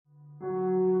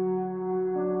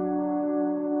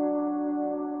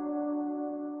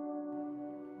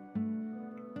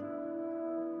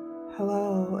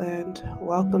and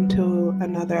welcome to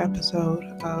another episode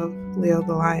of Leo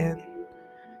the Lion.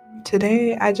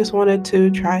 Today, I just wanted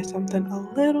to try something a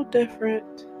little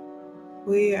different.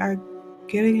 We are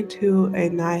getting into a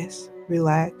nice,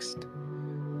 relaxed,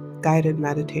 guided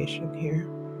meditation here.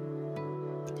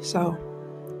 So,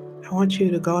 I want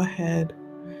you to go ahead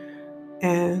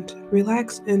and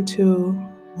relax into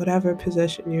whatever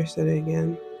position you're sitting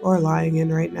in or lying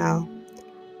in right now.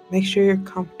 Make sure you're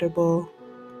comfortable.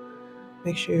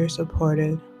 Make sure you're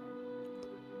supported.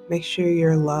 Make sure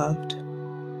you're loved.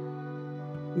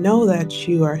 Know that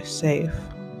you are safe.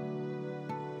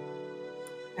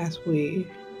 As we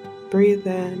breathe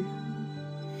in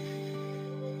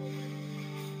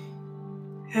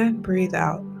and breathe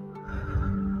out.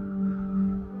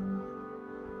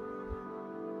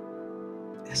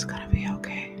 It's gonna be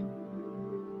okay.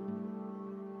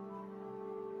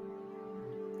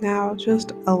 Now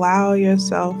just allow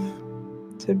yourself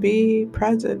to be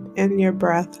present in your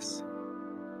breaths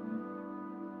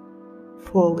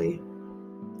fully.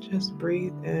 Just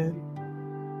breathe in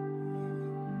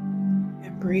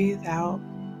and breathe out.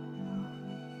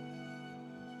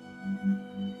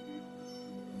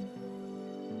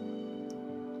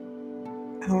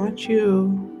 I want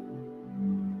you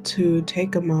to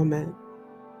take a moment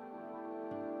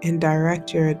and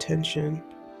direct your attention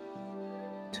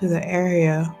to the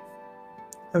area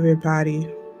of your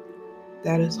body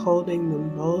that is holding the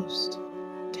most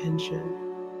tension.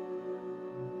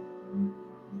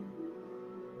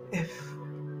 If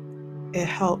it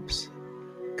helps,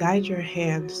 guide your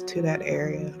hands to that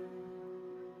area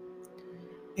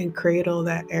and cradle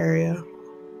that area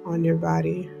on your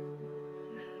body.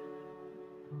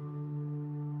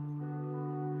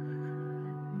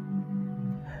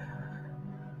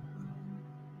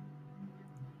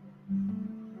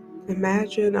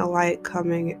 Imagine a light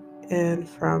coming in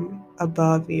from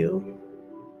above you,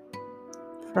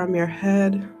 from your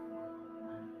head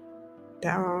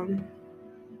down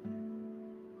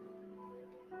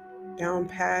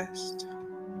past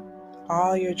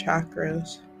all your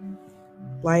chakras,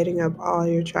 lighting up all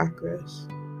your chakras,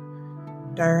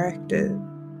 directed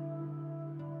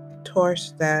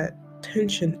towards that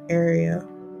tension area.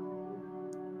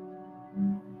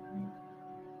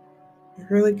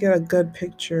 Really get a good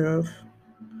picture of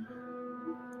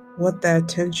what that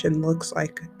tension looks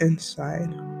like inside.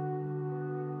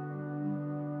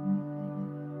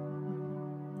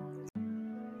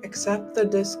 Accept the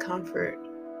discomfort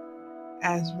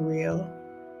as real.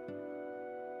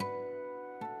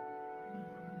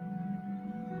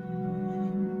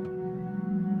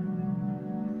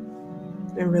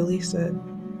 And release it.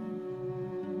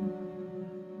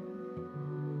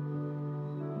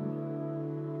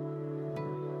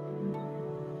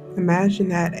 Imagine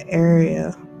that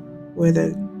area where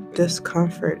the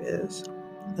discomfort is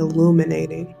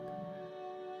illuminating,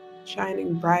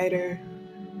 shining brighter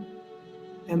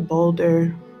and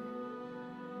bolder,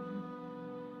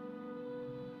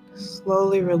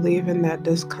 slowly relieving that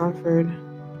discomfort,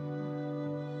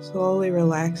 slowly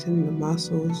relaxing the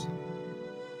muscles.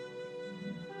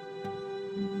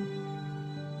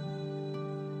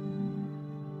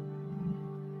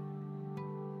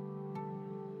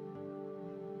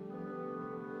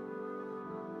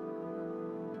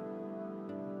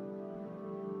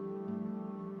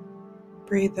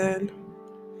 Breathe in,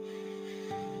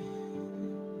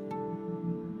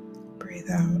 breathe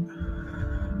out.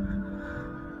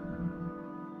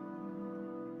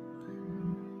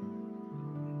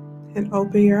 And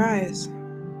open your eyes.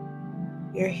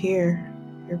 You're here,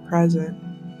 you're present.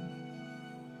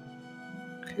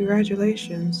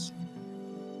 Congratulations.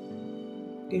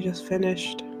 You just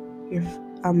finished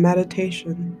a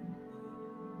meditation.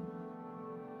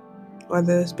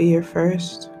 Whether this be your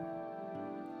first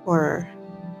or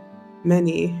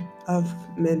many of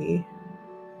many.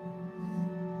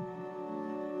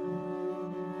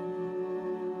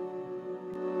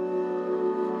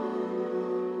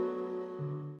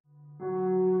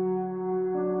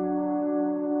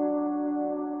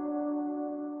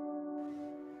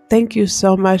 Thank you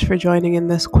so much for joining in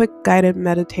this quick guided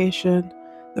meditation.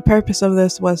 The purpose of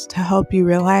this was to help you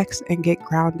relax and get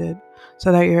grounded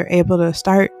so that you're able to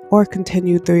start or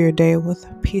continue through your day with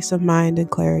peace of mind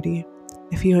and clarity.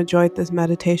 If you enjoyed this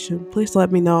meditation, please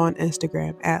let me know on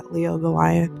Instagram at Leo the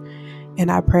Lion. And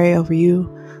I pray over you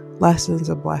lessons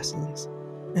of blessings.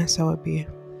 And so it be.